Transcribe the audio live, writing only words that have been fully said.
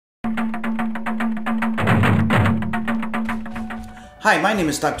Hi, my name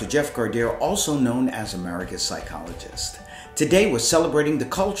is Dr. Jeff Gardier, also known as America's Psychologist. Today we're celebrating the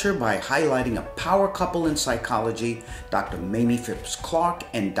culture by highlighting a power couple in psychology, Dr. Mammie Clark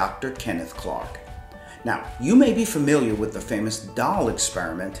and Dr. Kenneth Clark. Now, you may be familiar with the famous doll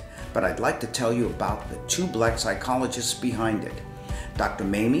experiment, but I'd like to tell you about the two black psychologists behind it. Dr.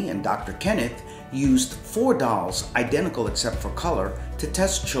 Mammie and Dr. Kenneth used 4 dolls, identical except for color, to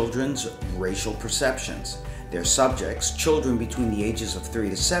test children's racial perceptions. Their subjects, children between the ages of 3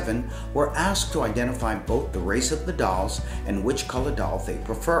 to 7, were asked to identify both the race of the dolls and which color doll they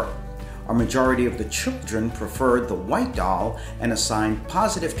prefer. A majority of the children preferred the white doll and assigned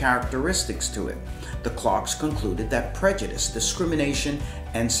positive characteristics to it. The Clarks concluded that prejudice, discrimination,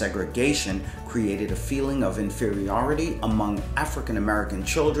 and segregation created a feeling of inferiority among African American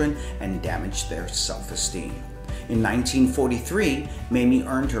children and damaged their self-esteem. In 1943, Mammie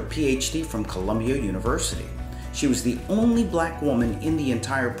earned her PhD from Columbia University. She was the only black woman in the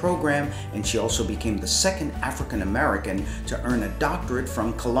entire program, and she also became the second African American to earn a doctorate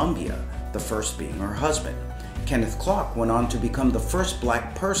from Columbia, the first being her husband. Kenneth Clark went on to become the first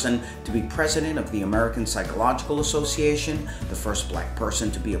black person to be president of the American Psychological Association, the first black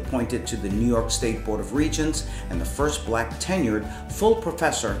person to be appointed to the New York State Board of Regents, and the first black tenured full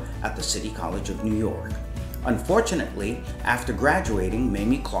professor at the City College of New York. Unfortunately, after graduating,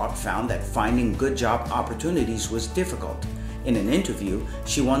 Mammie Clark found that finding good job opportunities was difficult. In an interview,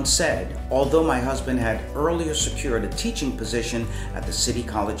 she once said, "Although my husband had earlier secured a teaching position at the City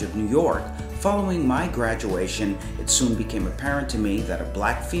College of New York, following my graduation, it soon became apparent to me that a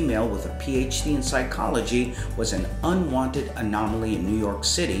black female with a PhD in psychology was an unwanted anomaly in New York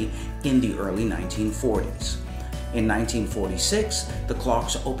City in the early 1940s. In 1946, the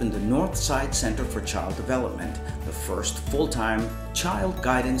Clarks opened the North Side Center for Child Development, the first full-time child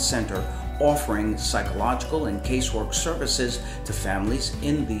guidance center offering psychological and casework services to families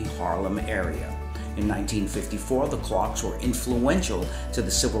in the Harlem area. In 1954, the Clarks were influential to the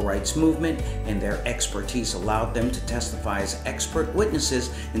civil rights movement, and their expertise allowed them to testify as expert witnesses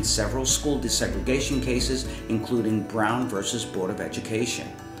in several school desegregation cases, including Brown versus Board of Education.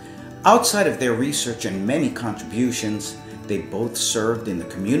 Outside of their research and many contributions, they both served in the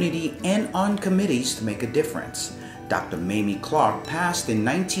community and on committees to make a difference. Dr. Mammie Clark passed in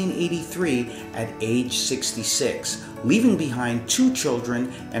 1983 at age 66, leaving behind 2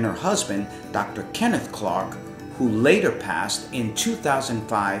 children and her husband, Dr. Kenneth Clark, who later passed in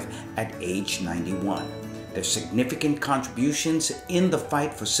 2005 at age 91. Their significant contributions in the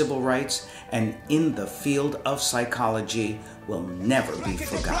fight for civil rights and in the field of psychology will never be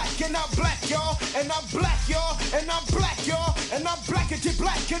forgotten. And I'm black, y'all, and I'm black, y'all, and I'm black, y'all, and I'm black,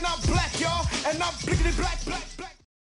 and I'm black, y'all, and I'm black.